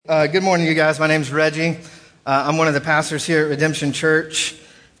Good morning, you guys. My name's Reggie. I'm one of the pastors here at Redemption Church.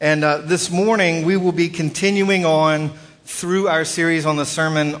 And this morning, we will be continuing on through our series on the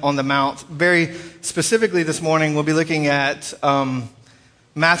Sermon on the Mount. Very specifically this morning, we'll be looking at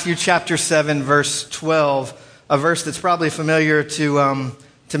Matthew chapter 7, verse 12, a verse that's probably familiar to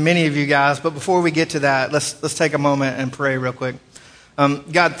many of you guys. But before we get to that, let's take a moment and pray real quick.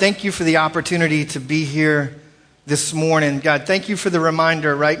 God, thank you for the opportunity to be here this morning. God, thank you for the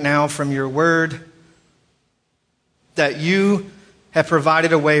reminder right now from your word that you have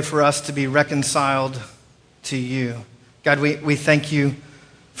provided a way for us to be reconciled to you. God, we thank you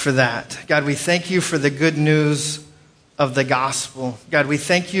for that. God, we thank you for the good news of the gospel. God, we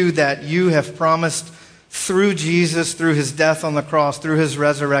thank you that you have promised through Jesus, through his death on the cross, through his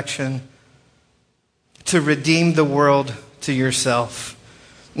resurrection, to redeem the world to yourself.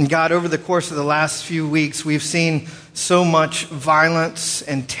 And God, over the course of the last few weeks, we've seen so much violence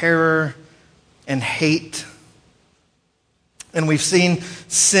and terror and hate. And we've seen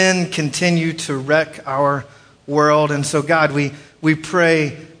sin continue to wreck our world. And so, God, we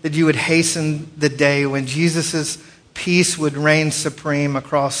pray that you would hasten the day when Jesus' peace would reign supreme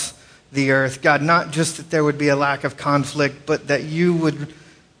across the earth. God, not just that there would be a lack of conflict, but that you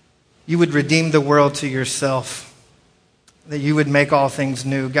would redeem the world to yourself. That you would make all things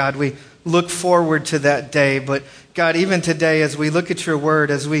new. God, we look forward to that day. But God, even today, as we look at your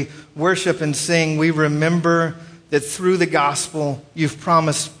word, as we worship and sing, we remember that through the gospel, you've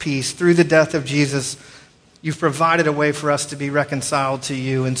promised peace. Through the death of Jesus, you've provided a way for us to be reconciled to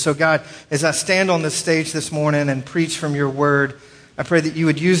you. And so, God, as I stand on this stage this morning and preach from your word, I pray that you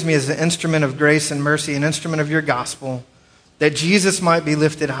would use me as an instrument of grace and mercy, an instrument of your gospel, that Jesus might be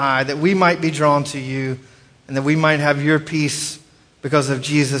lifted high, that we might be drawn to you, and that we might have your peace because of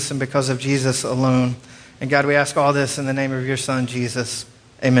Jesus and because of Jesus alone. And God, we ask all this in the name of your Son, Jesus.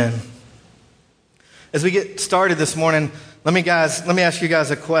 Amen. As we get started this morning, let me ask you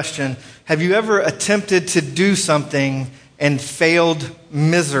guys a question. Have you ever attempted to do something and failed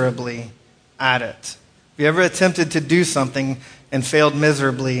miserably at it? Have you ever attempted to do something and failed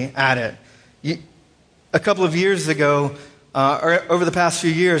miserably at it? A couple of years ago, or over the past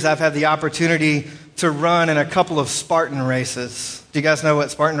few years, I've had the opportunity to run in a couple of Spartan races. Do you guys know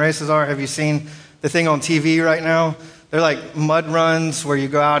what Spartan races are? Have you seen the thing on TV right now? They're like mud runs where you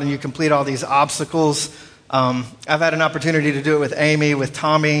go out and you complete all these obstacles. I've had an opportunity to do it with Amy, with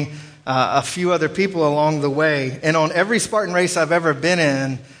Tommy, a few other people along the way. And on every Spartan race I've ever been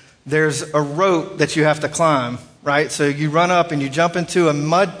in, there's a rope that you have to climb, right? So you run up and you jump into a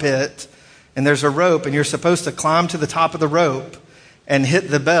mud pit, and there's a rope, and you're supposed to climb to the top of the rope and hit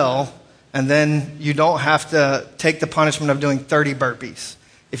the bell, and then you don't have to take the punishment of doing 30 burpees.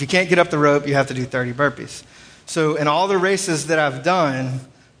 If you can't get up the rope, you have to do 30 burpees. So in all the races that I've done,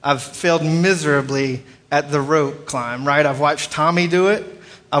 I've failed miserably at the rope climb, right? I've watched Tommy do it.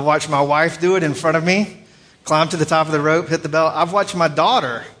 I've watched my wife do it in front of me, climb to the top of the rope, hit the bell. I've watched my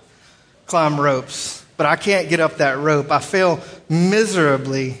daughter climb ropes, but I can't get up that rope. I fail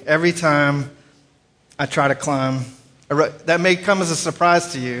miserably every time I try to climb a rope. That may come as a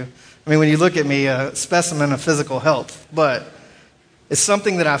surprise to you. I mean, when you look at me, a specimen of physical health, but it's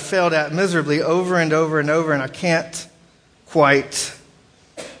something that I failed at miserably over and over and over, and I can't quite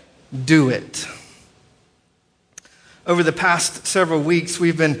do it. Over the past several weeks,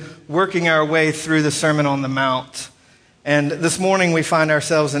 we've been working our way through the Sermon on the Mount. And this morning, we find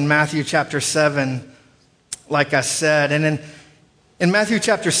ourselves in Matthew chapter 7, like I said. And in Matthew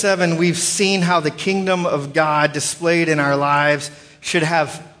chapter 7, we've seen how the kingdom of God displayed in our lives should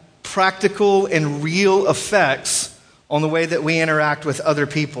have practical and real effects on the way that we interact with other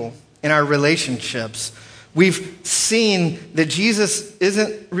people in our relationships. We've seen that Jesus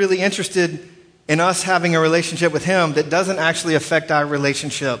isn't really interested in us having a relationship with him that doesn't actually affect our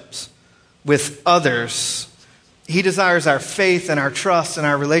relationships with others. He desires our faith and our trust and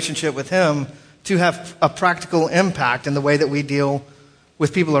our relationship with him to have a practical impact in the way that we deal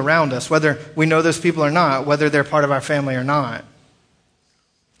with people around us, whether we know those people or not, whether they're part of our family or not.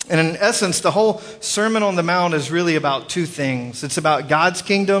 And in essence, the whole Sermon on the Mount is really about two things. It's about God's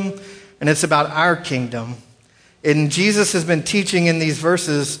kingdom and it's about our kingdom. And Jesus has been teaching in these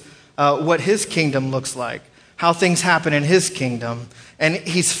verses what his kingdom looks like, how things happen in his kingdom. And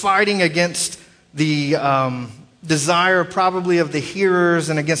he's fighting against the desire probably of the hearers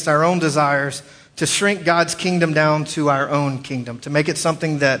and against our own desires to shrink God's kingdom down to our own kingdom, to make it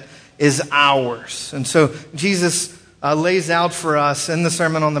something that is ours. And so Jesus lays out for us in the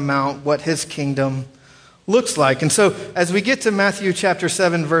Sermon on the Mount what his kingdom looks like. And so as we get to Matthew chapter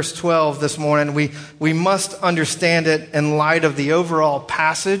 7, verse 12 this morning, we must understand it in light of the overall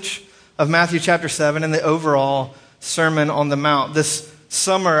passage of Matthew chapter 7 and the overall Sermon on the Mount. This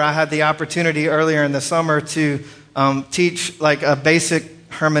summer, I had the opportunity earlier in the summer to teach like a basic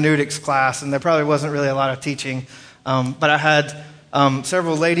hermeneutics class, and there probably wasn't really a lot of teaching, but I had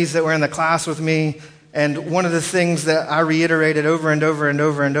several ladies that were in the class with me, and one of the things that I reiterated over and over and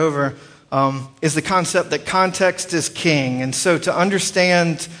over and over is the concept that context is king. And so to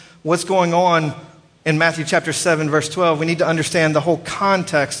understand what's going on in Matthew chapter 7, verse 12, we need to understand the whole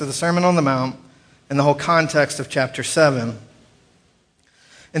context of the Sermon on the Mount and the whole context of chapter 7.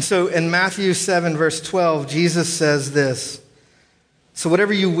 And so in Matthew 7, verse 12, Jesus says this, "So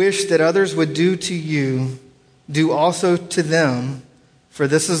whatever you wish that others would do to you, do also to them, for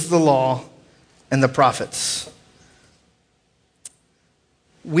this is the law and the prophets."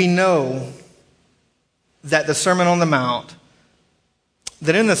 We know that the Sermon on the Mount,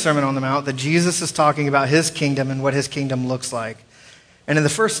 that in the Sermon on the Mount, that Jesus is talking about his kingdom and what his kingdom looks like. And in the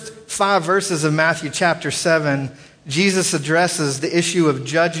first 5 verses of Matthew chapter 7, Jesus addresses the issue of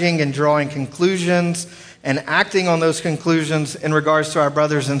judging and drawing conclusions and acting on those conclusions in regards to our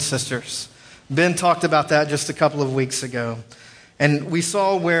brothers and sisters. Ben talked about that just a couple of weeks ago. And we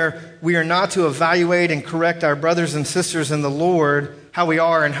saw where we are not to evaluate and correct our brothers and sisters in the Lord, how we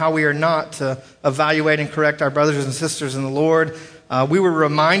are and how we are not to evaluate and correct our brothers and sisters in the Lord. We were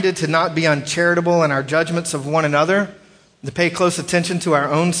reminded to not be uncharitable in our judgments of one another, to pay close attention to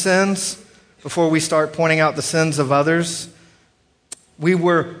our own sins before we start pointing out the sins of others. We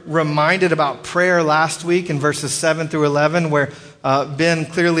were reminded about prayer last week in verses 7 through 11, where Ben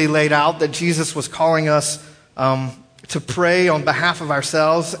clearly laid out that Jesus was calling us to pray on behalf of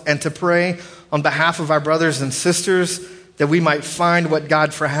ourselves and to pray on behalf of our brothers and sisters, that we might find what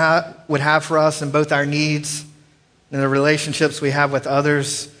God would have for us in both our needs and the relationships we have with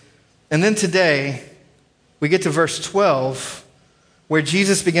others. And then today, we get to verse 12, where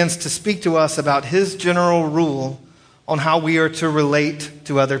Jesus begins to speak to us about his general rule on how we are to relate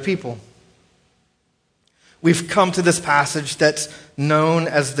to other people. We've come to this passage that's known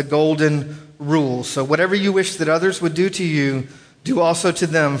as the Golden Rule. So whatever you wish that others would do to you, do also to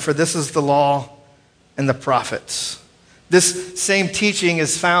them, for this is the law and the prophets. This same teaching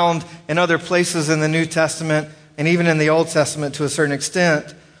is found in other places in the New Testament and even in the Old Testament to a certain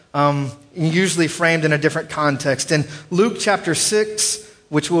extent, usually framed in a different context. In Luke chapter 6,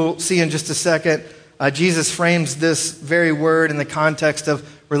 which we'll see in just a second, Jesus frames this very word in the context of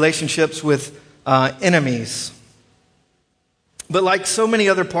relationships with enemies. But like so many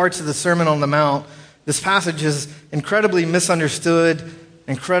other parts of the Sermon on the Mount, this passage is incredibly misunderstood,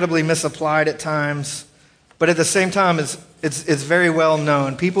 incredibly misapplied at times, but at the same time, it's very well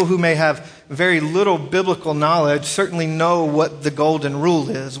known. People who may have very little biblical knowledge certainly know what the Golden Rule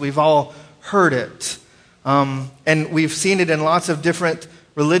is. We've all heard it. And we've seen it in lots of different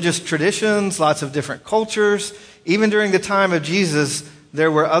religious traditions, lots of different cultures. Even during the time of Jesus,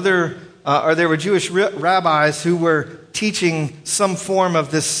 there were Jewish rabbis who were teaching some form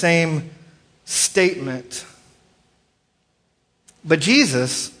of this same statement. But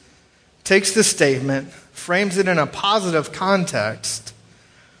Jesus takes this statement, frames it in a positive context,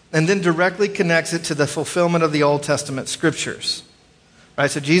 and then directly connects it to the fulfillment of the Old Testament scriptures. Right?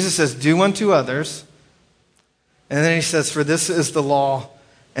 So Jesus says, "Do unto others," and then he says, "For this is the law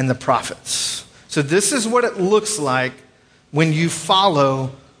and the prophets." So this is what it looks like when you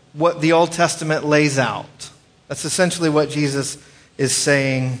follow what the Old Testament lays out. That's essentially what Jesus is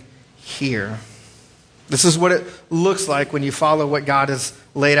saying here. This is what it looks like when you follow what God has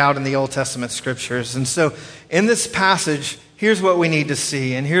laid out in the Old Testament scriptures. And so in this passage, here's what we need to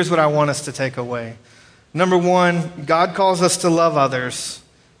see, and here's what I want us to take away. Number one, God calls us to love others.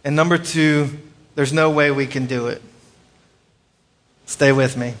 And number two, there's no way we can do it. Stay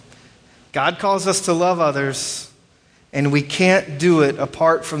with me. God calls us to love others, and we can't do it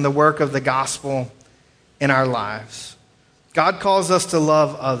apart from the work of the gospel in our lives. God calls us to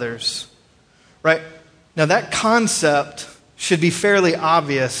love others, right? Now that concept should be fairly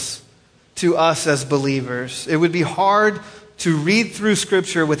obvious to us as believers. It would be hard to read through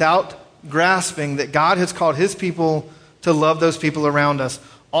Scripture without grasping that God has called his people to love those people around us.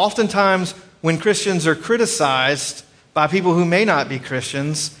 Oftentimes, when Christians are criticized by people who may not be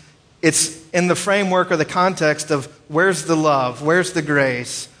Christians, it's in the framework or the context of where's the love, where's the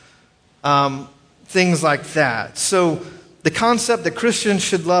grace, things like that. So the concept that Christians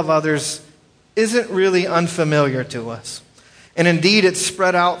should love others isn't really unfamiliar to us. And indeed, it's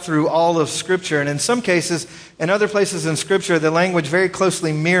spread out through all of Scripture. And in some cases, in other places in Scripture, the language very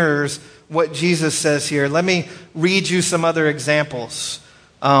closely mirrors what Jesus says here. Let me read you some other examples.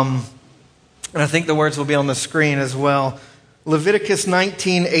 And I think the words will be on the screen as well. Leviticus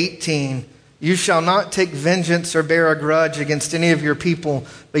 19:18. You shall not take vengeance or bear a grudge against any of your people,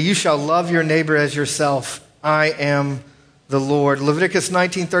 but you shall love your neighbor as yourself. I am the Lord. Leviticus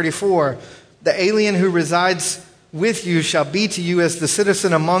 19:34. The alien who resides with you shall be to you as the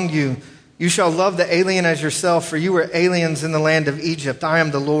citizen among you. You shall love the alien as yourself, for you were aliens in the land of Egypt. I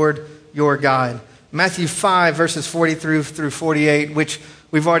am the Lord your God. Matthew 5, verses 43 through 48, which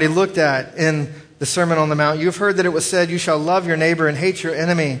we've already looked at in the Sermon on the Mount. You have heard that it was said, you shall love your neighbor and hate your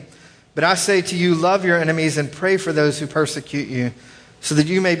enemy. But I say to you, love your enemies and pray for those who persecute you, so that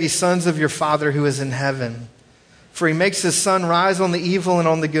you may be sons of your Father who is in heaven. For he makes his sun rise on the evil and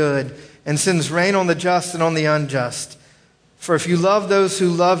on the good, and sends rain on the just and on the unjust. For if you love those who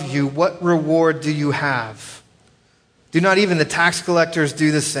love you, what reward do you have? Do not even the tax collectors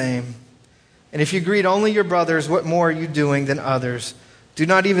do the same? And if you greet only your brothers, what more are you doing than others? Do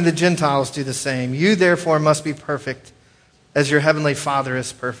not even the Gentiles do the same? You therefore must be perfect, as your heavenly Father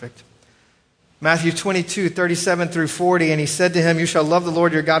is perfect. Matthew 22:37 through 40, and he said to him, you shall love the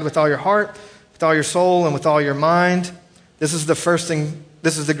Lord your God with all your heart, with all your soul, and with all your mind. This is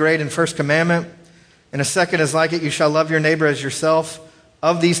the great and first commandment. And a second is like it, you shall love your neighbor as yourself.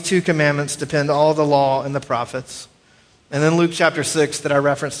 Of these two commandments depend all the law and the prophets. And then Luke chapter 6 that I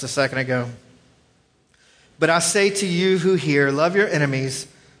referenced a second ago. But I say to you who hear, love your enemies,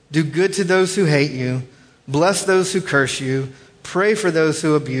 do good to those who hate you, bless those who curse you, pray for those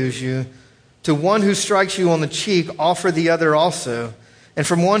who abuse you. To one who strikes you on the cheek, offer the other also. And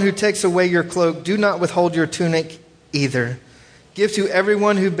from one who takes away your cloak, do not withhold your tunic either. Give to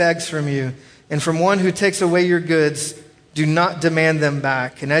everyone who begs from you, and from one who takes away your goods, do not demand them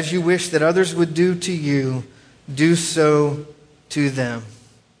back. And as you wish that others would do to you, do so to them.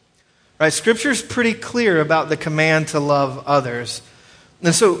 Right? Scripture's pretty clear about the command to love others.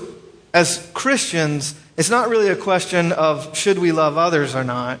 And so, as Christians, it's not really a question of should we love others or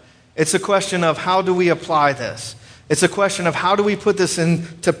not. It's a question of how do we apply this? It's a question of how do we put this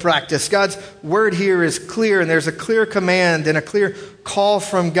into practice? God's word here is clear, and there's a clear command and a clear call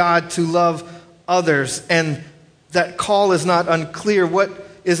from God to love others. And that call is not unclear. What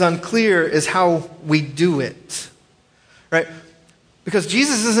is unclear is how we do it. Right? Because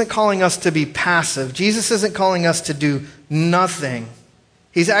Jesus isn't calling us to be passive. Jesus isn't calling us to do nothing.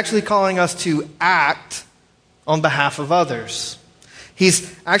 He's actually calling us to act on behalf of others.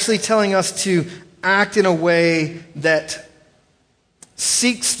 He's actually telling us to act in a way that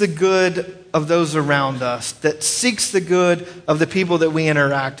seeks the good of those around us, that seeks the good of the people that we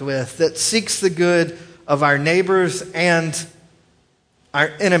interact with, that seeks the good of our neighbors and our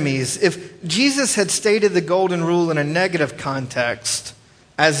enemies. If Jesus had stated the golden rule in a negative context,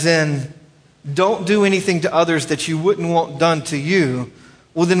 as in, don't do anything to others that you wouldn't want done to you,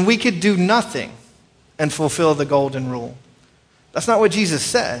 well, then we could do nothing and fulfill the golden rule. That's not what Jesus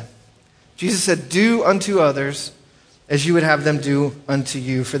said. Jesus said, do unto others as you would have them do unto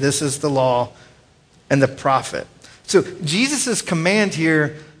you, for this is the law and the prophet. So Jesus' command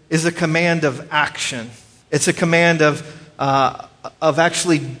here is a command of action. It's a command of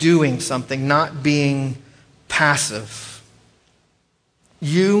actually doing something, not being passive.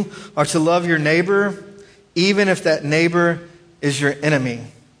 You are to love your neighbor, even if that neighbor is your enemy.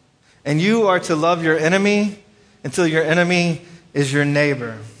 And you are to love your enemy until your enemy is your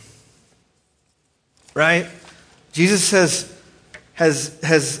neighbor. Right? Jesus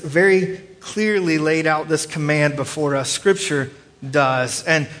has very clearly laid out this command before us. Scripture does.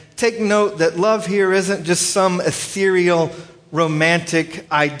 And take note that love here isn't just some ethereal, romantic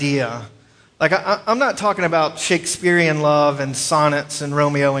idea. Like, I'm not talking about Shakespearean love and sonnets and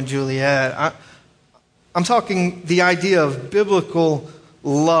Romeo and Juliet. I'm talking the idea of biblical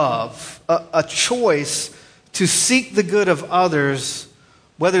love, a choice to seek the good of others,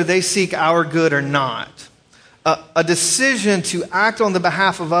 whether they seek our good or not. A decision to act on the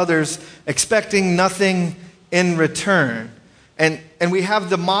behalf of others, expecting nothing in return. And we have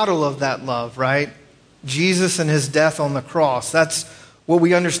the model of that love, right? Jesus and his death on the cross. That's what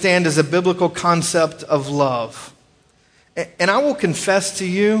we understand as a biblical concept of love. And I will confess to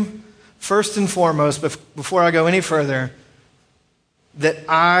you, first and foremost, before I go any further, that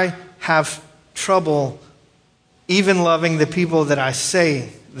I have trouble even loving the people that I say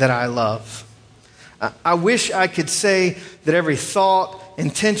that I love. I wish I could say that every thought,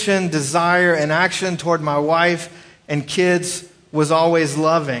 intention, desire, and action toward my wife and kids was always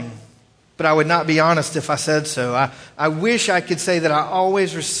loving. but I would not be honest if I said so. I wish I could say that I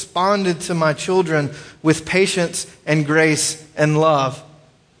always responded to my children with patience and grace and love,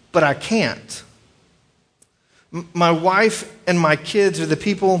 but I can't. My wife and my kids are the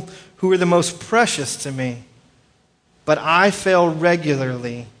people who are the most precious to me, but I fail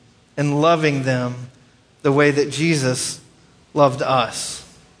regularly in loving them the way that Jesus loved us.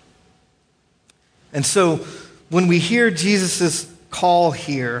 And so when we hear Jesus' call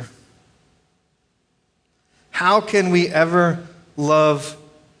here, how can we ever love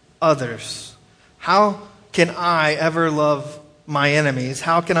others? How can I ever love my enemies?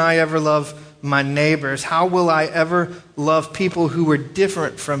 How can I ever love my neighbors? How will I ever love people who are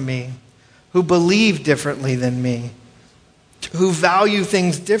different from me, who believe differently than me, who value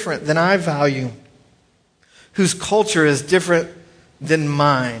things different than I value, whose culture is different than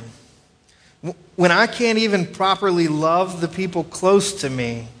mine? When I can't even properly love the people close to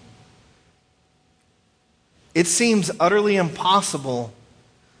me, it seems utterly impossible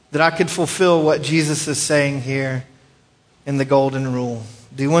that I could fulfill what Jesus is saying here in the Golden Rule.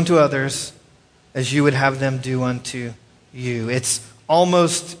 Do unto others as you would have them do unto you. It's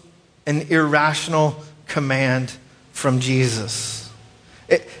almost an irrational command from Jesus.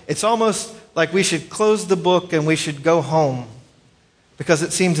 It's almost like we should close the book and we should go home, because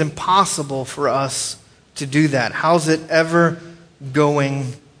it seems impossible for us to do that. How's it ever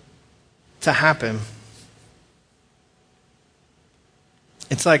going to happen?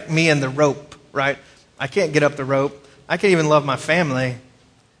 It's like me and the rope, right? I can't get up the rope. I can't even love my family.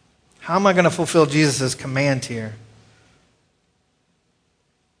 How am I going to fulfill Jesus' command here?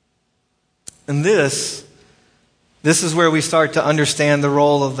 And this is where we start to understand the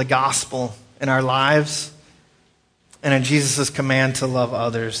role of the gospel in our lives and in Jesus' command to love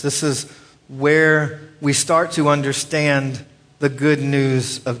others. This is where we start to understand the good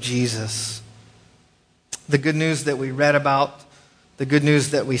news of Jesus. The good news that we read about, the good news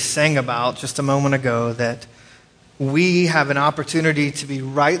that we sang about just a moment ago, that we have an opportunity to be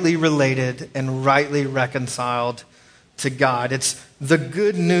rightly related and rightly reconciled to God. It's the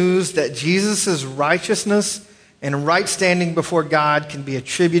good news that Jesus' righteousness and right standing before God can be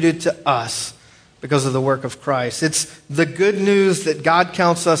attributed to us because of the work of Christ. It's the good news that God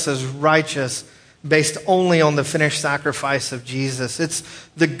counts us as righteous based only on the finished sacrifice of Jesus. It's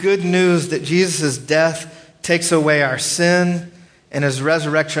the good news that Jesus' death takes away our sin and his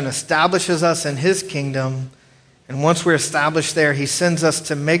resurrection establishes us in his kingdom. And once we're established there, he sends us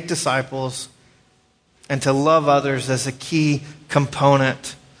to make disciples and to love others as a key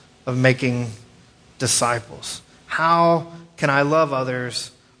component of making disciples. How can I love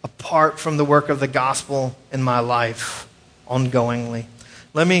others apart from the work of the gospel in my life ongoingly?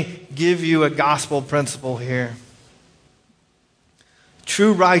 Let me give you a gospel principle here.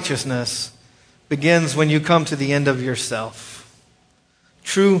 True righteousness begins when you come to the end of yourself.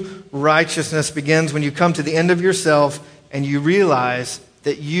 True righteousness begins when you come to the end of yourself and you realize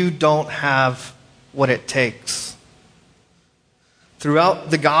that you don't have what it takes. Throughout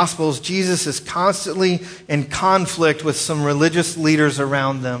the Gospels, Jesus is constantly in conflict with some religious leaders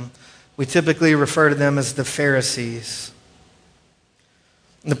around them. We typically refer to them as the Pharisees.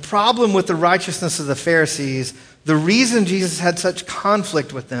 And the problem with the righteousness of the Pharisees, the reason Jesus had such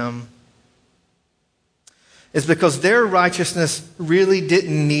conflict with them, is because their righteousness really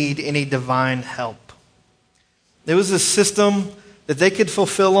didn't need any divine help. There was a system that they could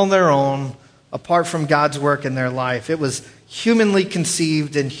fulfill on their own apart from God's work in their life. It was humanly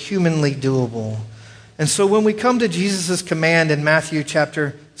conceived and humanly doable. And so when we come to Jesus' command in Matthew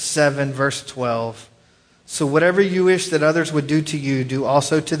chapter 7, verse 12, so whatever you wish that others would do to you, do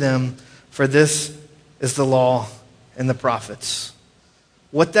also to them, for this is the law and the prophets.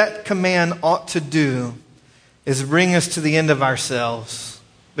 What that command ought to do is bring us to the end of ourselves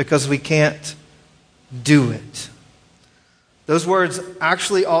because we can't do it. Those words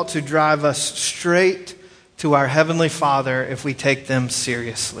actually ought to drive us straight to our Heavenly Father if we take them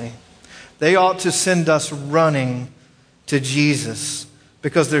seriously. They ought to send us running to Jesus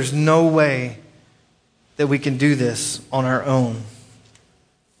because there's no way that we can do this on our own.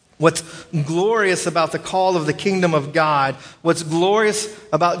 What's glorious about the call of the kingdom of God, what's glorious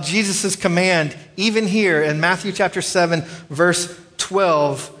about Jesus' command, even here in Matthew chapter 7, verse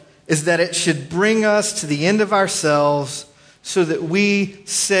 12, is that it should bring us to the end of ourselves so that we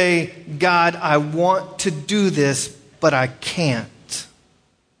say, God, I want to do this, but I can't.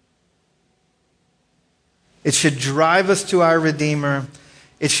 It should drive us to our Redeemer.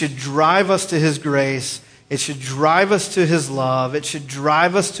 It should drive us to his grace. It should drive us to his love. It should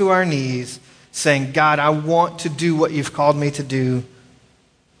drive us to our knees saying, God, I want to do what you've called me to do,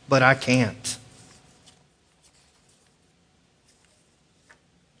 but I can't.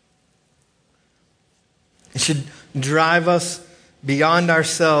 It should drive us beyond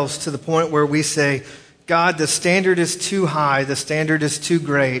ourselves to the point where we say, God, the standard is too high, the standard is too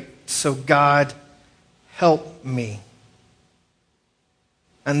great, so God, help me.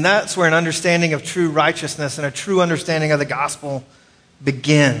 And that's where an understanding of true righteousness and a true understanding of the gospel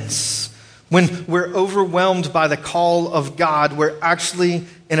begins. When we're overwhelmed by the call of God, we're actually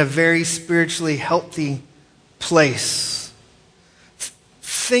in a very spiritually healthy place.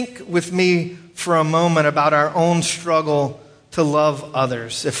 Think with me for a moment about our own struggle to love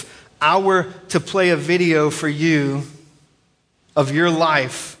others. If I were to play a video for you of your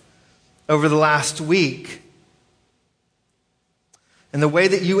life over the last week and the way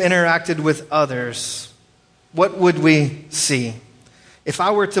that you interacted with others, what would we see? If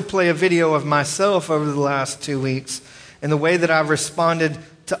I were to play a video of myself over the last 2 weeks and the way that I've responded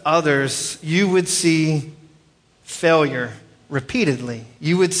to others, you would see failure repeatedly.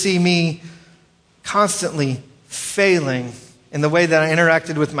 You would see me constantly failing in the way that I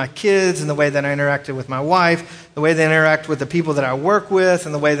interacted with my kids, in the way that I interacted with my wife, the way that I interact with the people that I work with,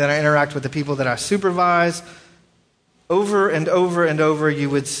 and the way that I interact with the people that I supervise. Over and over and over, you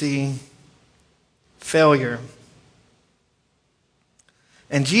would see failure.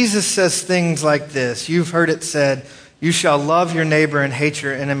 And Jesus says things like this. You've heard it said, you shall love your neighbor and hate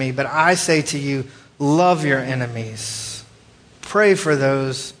your enemy. But I say to you, love your enemies. Pray for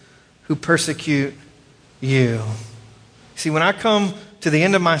those who persecute you. See, when I come to the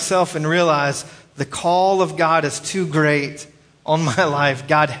end of myself and realize the call of God is too great on my life,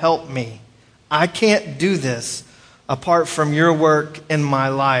 God help me. I can't do this apart from your work in my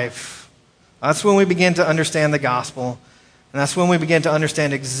life. That's when we begin to understand the gospel. And that's when we begin to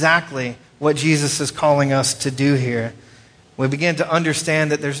understand exactly what Jesus is calling us to do here. We begin to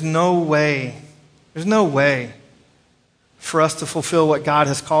understand that there's no way for us to fulfill what God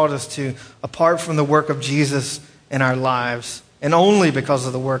has called us to apart from the work of Jesus in our lives, and only because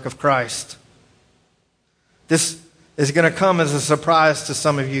of the work of Christ. This is going to come as a surprise to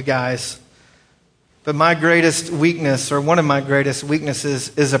some of you guys, but my greatest weakness, or one of my greatest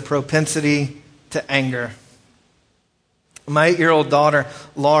weaknesses, is a propensity to anger. My 8-year-old daughter,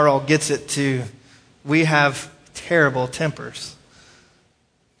 Laurel, gets it too. We have terrible tempers.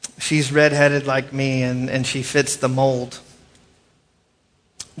 She's redheaded like me, and she fits the mold.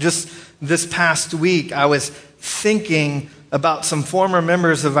 Just this past week, I was thinking about some former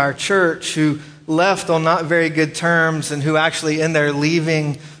members of our church who left on not very good terms and who actually in their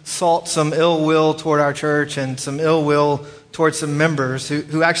leaving sought some ill will toward our church and some ill will toward some members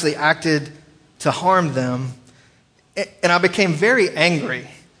who actually acted to harm them. And I became very angry,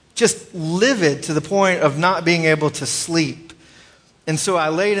 just livid to the point of not being able to sleep. And so I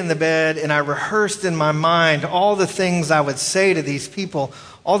laid in the bed and I rehearsed in my mind all the things I would say to these people,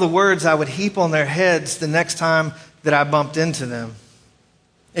 all the words I would heap on their heads the next time that I bumped into them.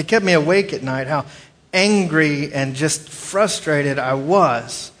 It kept me awake at night, how angry and just frustrated I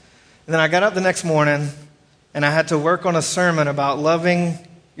was. And then I got up the next morning and I had to work on a sermon about loving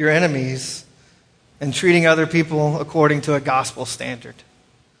your enemies and treating other people according to a gospel standard.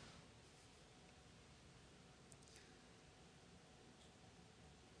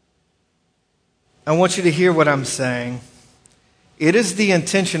 I want you to hear what I'm saying. It is the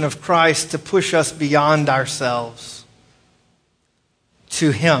intention of Christ to push us beyond ourselves to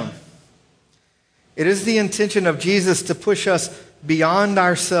Him. It is the intention of Jesus to push us beyond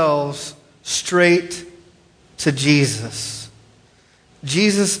ourselves straight to Jesus.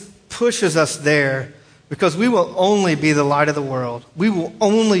 Jesus pushes us there because we will only be the light of the world. We will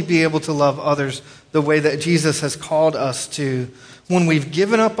only be able to love others the way that Jesus has called us to when we've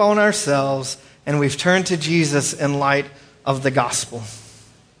given up on ourselves and we've turned to Jesus in light of the gospel.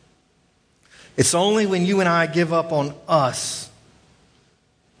 It's only when you and I give up on us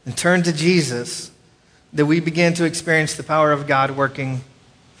and turn to Jesus that we begin to experience the power of God working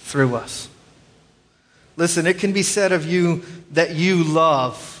through us. Listen, it can be said of you that you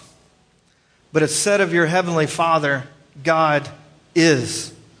love, but it's said of your heavenly Father, God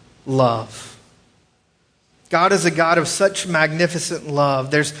is love. God is a God of such magnificent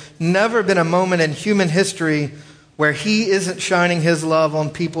love. There's never been a moment in human history where He isn't shining His love on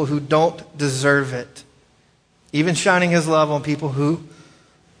people who don't deserve it. Even shining His love on people who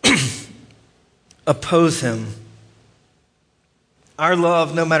oppose Him. Our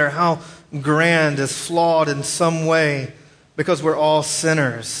love, no matter how grand, is flawed in some way because we're all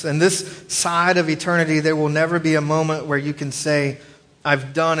sinners. And this side of eternity, there will never be a moment where you can say,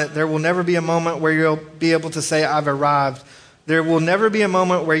 I've done it. There will never be a moment where you'll be able to say, I've arrived. There will never be a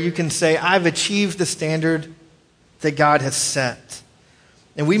moment where you can say, I've achieved the standard that God has set.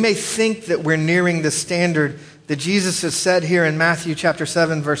 And we may think that we're nearing the standard that Jesus has set here in Matthew chapter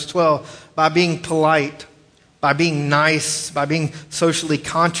 7, verse 12, by being polite, by being nice, by being socially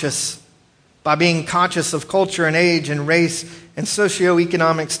conscious, by being conscious of culture and age and race and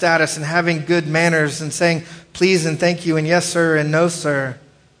socioeconomic status and having good manners and saying please and thank you and yes, sir, and no, sir.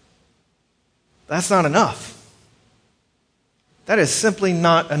 That's not enough. That is simply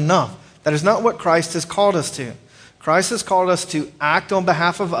not enough. That is not what Christ has called us to. Christ has called us to act on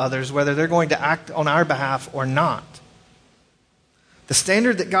behalf of others, whether they're going to act on our behalf or not. The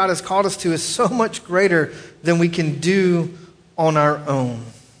standard that God has called us to is so much greater than we can do on our own.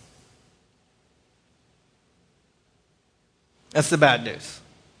 That's the bad news.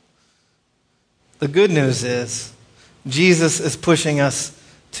 The good news is Jesus is pushing us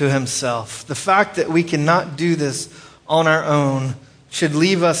to himself. The fact that we cannot do this on our own should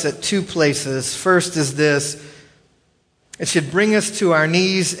leave us at two places. First is this: it should bring us to our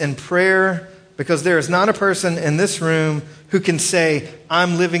knees in prayer, because there is not a person in this room who can say,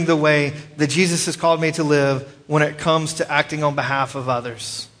 I'm living the way that Jesus has called me to live when it comes to acting on behalf of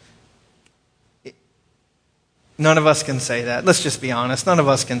others. None of us can say that. Let's just be honest. None of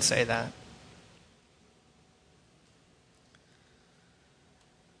us can say that.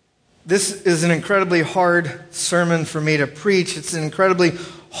 This is an incredibly hard sermon for me to preach. It's an incredibly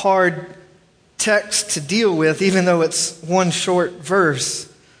hard text to deal with, even though it's one short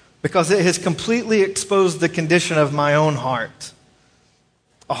verse, because it has completely exposed the condition of my own heart.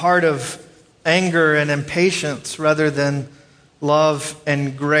 A heart of anger and impatience rather than love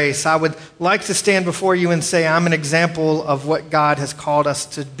and grace. I would like to stand before you and say I'm an example of what God has called us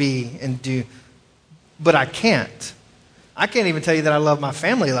to be and do, but I can't. I can't even tell you that I love my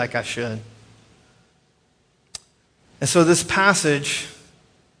family like I should. And so this passage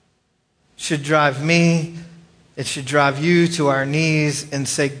should drive me, it should drive you to our knees and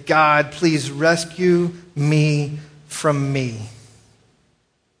say, God, please rescue me from me.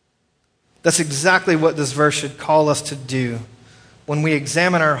 That's exactly what this verse should call us to do. When we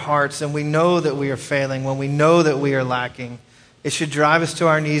examine our hearts and we know that we are failing, when we know that we are lacking, it should drive us to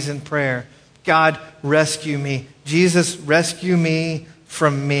our knees in prayer. God, rescue me. Jesus, rescue me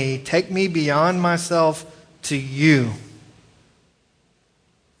from me. Take me beyond myself to you.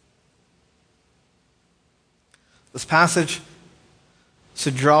 This passage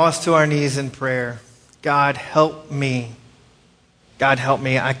should draw us to our knees in prayer. God, help me. God, help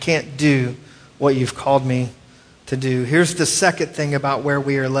me. I can't do what you've called me to do. Here's the second thing about where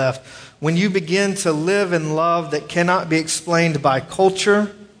we are left. When you begin to live in love that cannot be explained by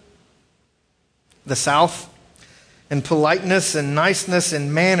culture, the South, and politeness and niceness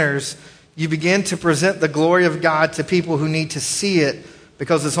and manners, you begin to present the glory of God to people who need to see it,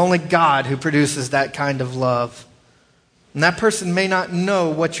 because it's only God who produces that kind of love. And that person may not know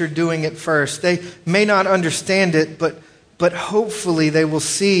what you're doing at first. They may not understand it, but hopefully they will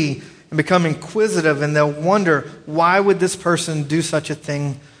see and become inquisitive, and they'll wonder, why would this person do such a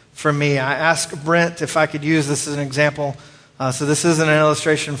thing for me? I asked Brent if I could use this as an example. So this isn't an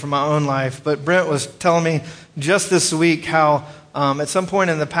illustration from my own life, but Brent was telling me just this week how at some point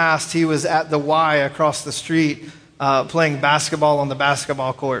in the past he was at the Y across the street playing basketball on the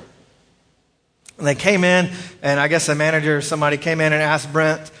basketball court. And they came in, and I guess a manager or somebody came in and asked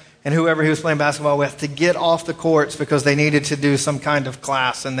Brent and whoever he was playing basketball with to get off the courts because they needed to do some kind of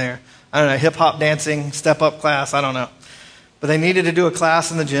class in there. I don't know, hip-hop dancing, step-up class, I don't know. But they needed to do a class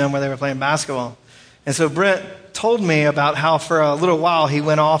in the gym where they were playing basketball. And so Brent told me about how for a little while he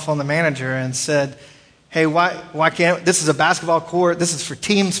went off on the manager and said, hey, why can't, this is a basketball court, this is for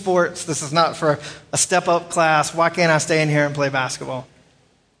team sports, this is not for a step-up class, why can't I stay in here and play basketball?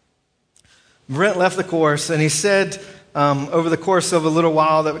 Brent left the course, and he said over the course of a little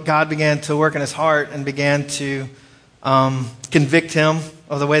while that God began to work in his heart and began to convict him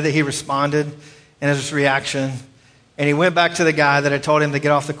of the way that he responded and his reaction. And he went back to the guy that had told him to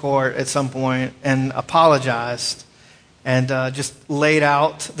get off the court at some point and apologized and just laid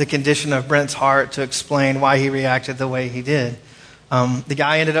out the condition of Brent's heart to explain why he reacted the way he did. The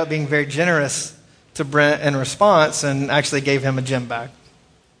guy ended up being very generous to Brent in response and actually gave him a gym bag.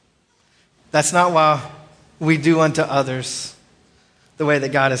 That's not why we do unto others the way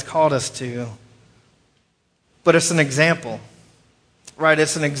that God has called us to. But it's an example, right?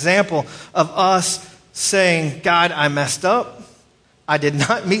 It's an example of us saying, God, I messed up. I did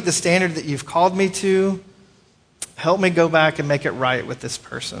not meet the standard that you've called me to. Help me go back and make it right with this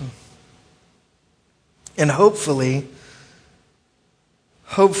person. And hopefully,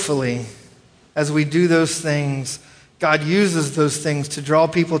 as we do those things, God uses those things to draw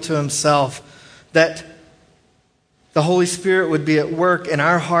people to himself, that the Holy Spirit would be at work in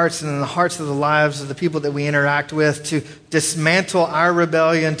our hearts and in the hearts of the lives of the people that we interact with to dismantle our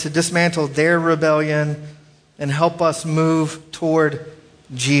rebellion, to dismantle their rebellion, and help us move toward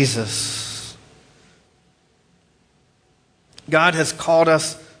Jesus. God has called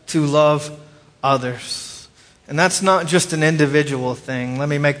us to love others. And that's not just an individual thing. Let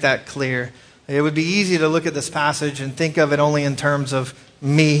me make that clear. It would be easy to look at this passage and think of it only in terms of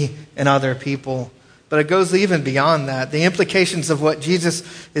me and other people. But it goes even beyond that. The implications of what Jesus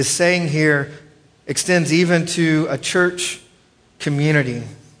is saying here extends even to a church community.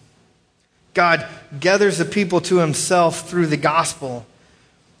 God gathers the people to himself through the gospel.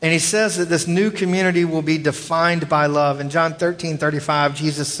 And he says that this new community will be defined by love. In John 13:35,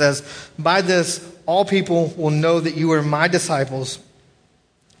 Jesus says, "By this, all people will know that you are my disciples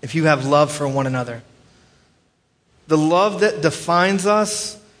if you have love for one another." The love that defines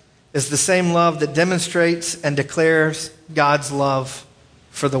us is the same love that demonstrates and declares God's love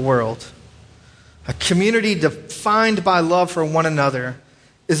for the world. A community defined by love for one another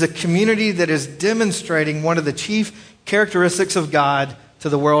is a community that is demonstrating one of the chief characteristics of God to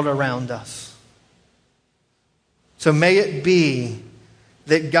the world around us. So may it be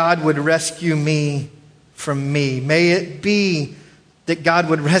that God would rescue me from me. May it be that God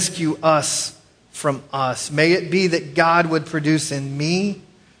would rescue us from us. May it be that God would produce in me,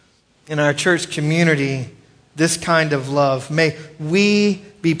 in our church community, this kind of love. May we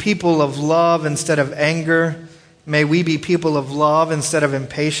be people of love instead of anger. May we be people of love instead of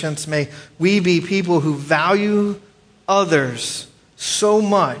impatience. May we be people who value others so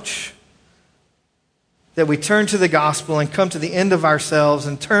much that we turn to the gospel and come to the end of ourselves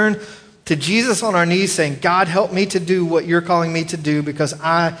and turn to Jesus on our knees saying, "God, help me to do what you're calling me to do because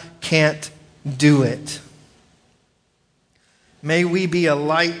I can't do it." May we be a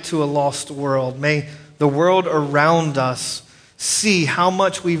light to a lost world. May the world around us see how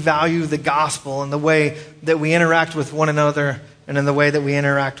much we value the gospel and the way that we interact with one another and in the way that we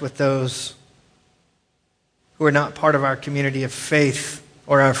interact with those who are not part of our community of faith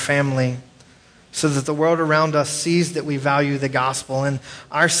or our family, so that the world around us sees that we value the gospel. And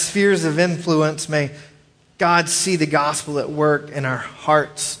our spheres of influence, may God see the gospel at work in our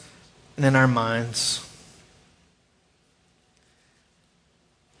hearts and in our minds.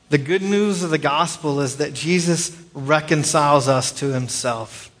 The good news of the gospel is that Jesus reconciles us to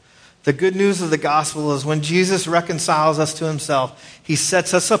himself. The good news of the gospel is when Jesus reconciles us to himself, he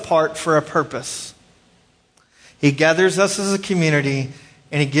sets us apart for a purpose. He gathers us as a community,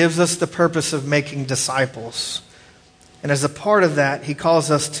 and he gives us the purpose of making disciples. And as a part of that, he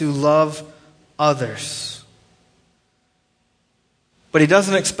calls us to love others. But he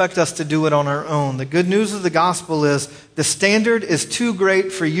doesn't expect us to do it on our own. The good news of the gospel is the standard is too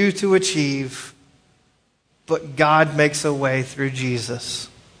great for you to achieve, but God makes a way through Jesus.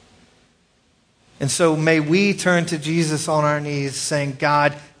 And so may we turn to Jesus on our knees saying,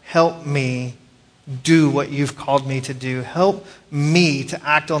 "God, help me do what you've called me to do. Help me to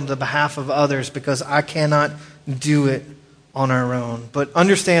act on the behalf of others because I cannot do it on our own." But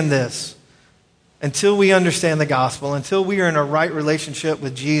understand this. Until we understand the gospel, until we are in a right relationship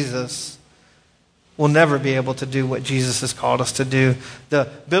with Jesus, we'll never be able to do what Jesus has called us to do. The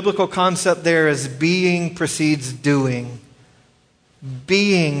biblical concept there is being precedes doing.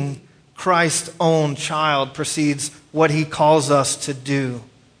 Being Christ's own child precedes what he calls us to do.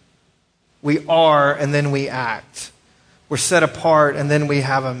 We are, and then we act. We're set apart, and then we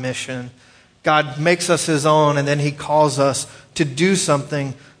have a mission. God makes us his own, and then he calls us to do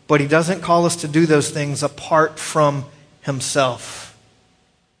something, but he doesn't call us to do those things apart from himself.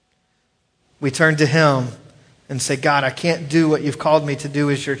 We turn to him and say, "God, I can't do what you've called me to do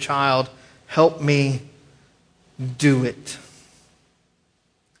as your child. Help me do it."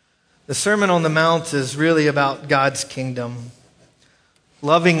 The Sermon on the Mount is really about God's kingdom.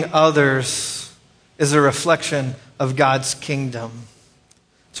 Loving others is a reflection of God's kingdom.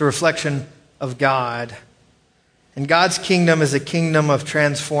 It's a reflection of God. And God's kingdom is a kingdom of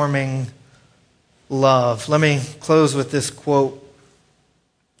transforming love. Let me close with this quote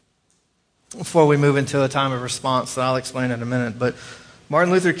before we move into a time of response that I'll explain in a minute. But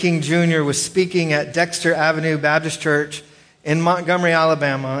Martin Luther King Jr. was speaking at Dexter Avenue Baptist Church in Montgomery,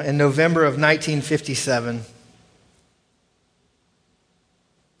 Alabama in November of 1957.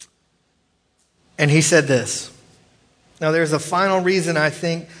 And he said this. Now, there's a final reason I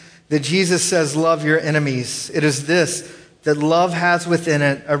think that Jesus says, "Love your enemies." It is this, that love has within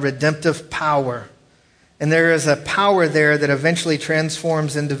it a redemptive power. And there is a power there that eventually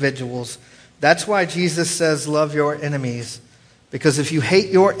transforms individuals. That's why Jesus says, love your enemies. Because if you hate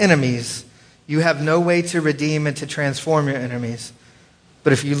your enemies, you have no way to redeem and to transform your enemies.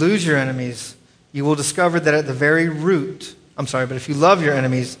 But if you lose your enemies, you will discover that at the very root, but if you love your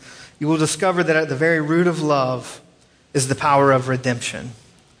enemies, you will discover that at the very root of love is the power of redemption.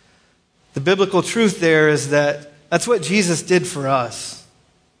 The biblical truth there is that that's what Jesus did for us.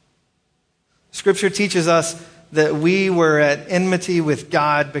 Scripture teaches us that we were at enmity with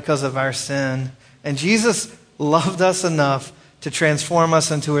God because of our sin. And Jesus loved us enough to transform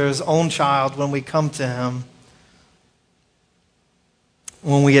us into his own child when we come to him.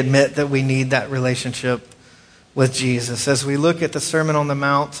 When we admit that we need that relationship with Jesus. As we look at the Sermon on the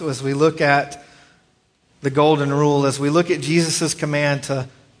Mount, as we look at the Golden Rule, as we look at Jesus' command to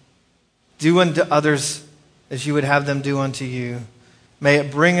do unto others as you would have them do unto you, may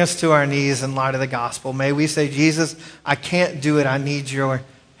it bring us to our knees in light of the gospel. May we say, Jesus, I can't do it. I need your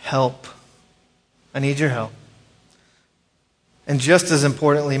help. I need your help. And just as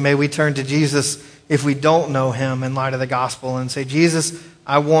importantly, may we turn to Jesus if we don't know him in light of the gospel and say, Jesus,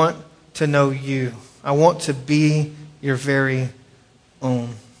 I want to know you. I want to be your very own.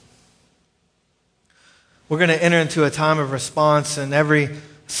 We're going to enter into a time of response, and every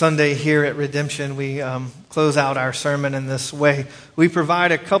Sunday here at Redemption, we close out our sermon in this way. We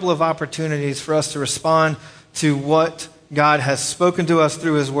provide a couple of opportunities for us to respond to what God has spoken to us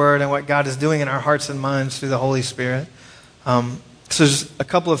through his word and what God is doing in our hearts and minds through the Holy Spirit. So there's a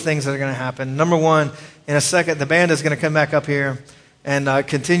couple of things that are going to happen. Number one, in a second, the band is going to come back up here and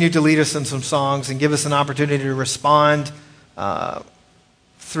continue to lead us in some songs and give us an opportunity to respond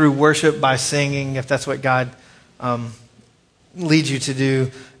through worship by singing, if that's what God leads you to do.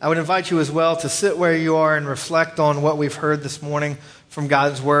 I would invite you as well to sit where you are and reflect on what we've heard this morning from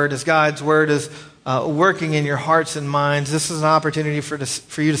God's Word. As God's Word is working in your hearts and minds, this is an opportunity for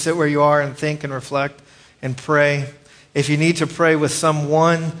you to sit where you are and think and reflect and pray. If you need to pray with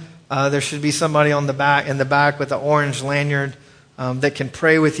someone, there should be somebody in the back with the orange lanyard that can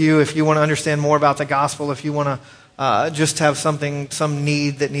pray with you. If you want to understand more about the gospel, if you want to just have some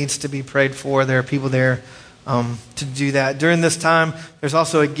need that needs to be prayed for, there are people there to do that. During this time, there's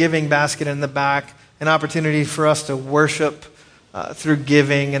also a giving basket in the back, an opportunity for us to worship through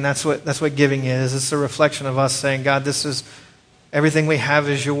giving, and that's what giving is. It's a reflection of us saying, God, this is everything we have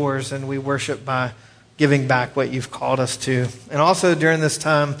is yours, and we worship by giving back what you've called us to. And also during this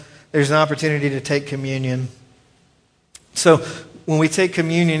time, there's an opportunity to take communion. So when we take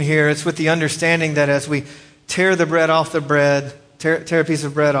communion here, it's with the understanding that as we tear the bread off the bread, tear a piece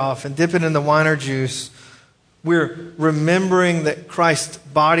of bread off and dip it in the wine or juice, we're remembering that Christ's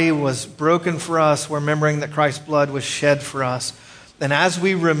body was broken for us. We're remembering that Christ's blood was shed for us. And as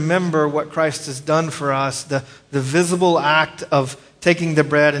we remember what Christ has done for us, the visible act of taking the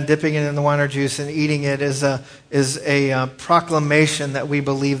bread and dipping it in the wine or juice and eating it is a proclamation that we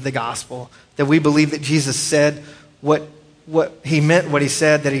believe the gospel, that we believe that Jesus said what he meant, what he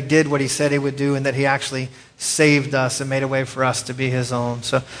said, that he did what he said he would do, and that he actually saved us and made a way for us to be his own.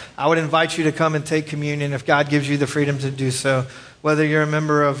 So I would invite you to come and take communion if God gives you the freedom to do so, whether you're a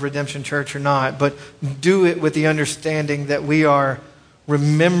member of Redemption Church or not. But do it with the understanding that we are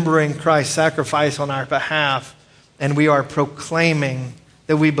remembering Christ's sacrifice on our behalf, and we are proclaiming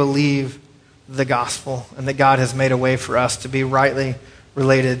that we believe the gospel and that God has made a way for us to be rightly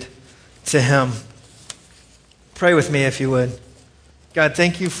related to him. Pray with me if you would. God,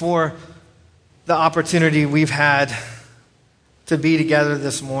 thank you for the opportunity we've had to be together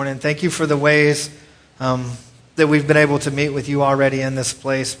this morning. Thank you for the ways that we've been able to meet with you already in this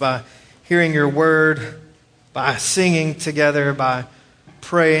place by hearing your word, by singing together, by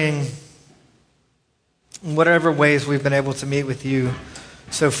praying, in whatever ways we've been able to meet with you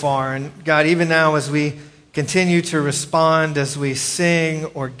so far. And God, even now as we continue to respond, as we sing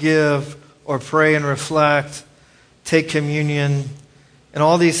or give or pray and reflect, take communion, and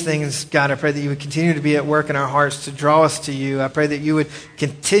all these things, God, I pray that you would continue to be at work in our hearts to draw us to you. I pray that you would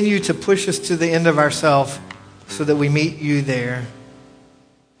continue to push us to the end of ourselves so that we meet you there.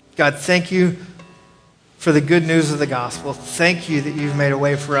 God, thank you for the good news of the gospel. Thank you that you've made a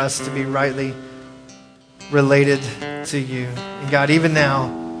way for us to be rightly related to you. And God, even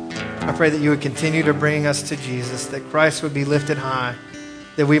now, I pray that you would continue to bring us to Jesus, that Christ would be lifted high,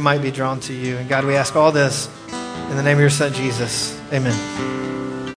 that we might be drawn to you. And God, we ask all this in the name of your Son, Jesus. Amen.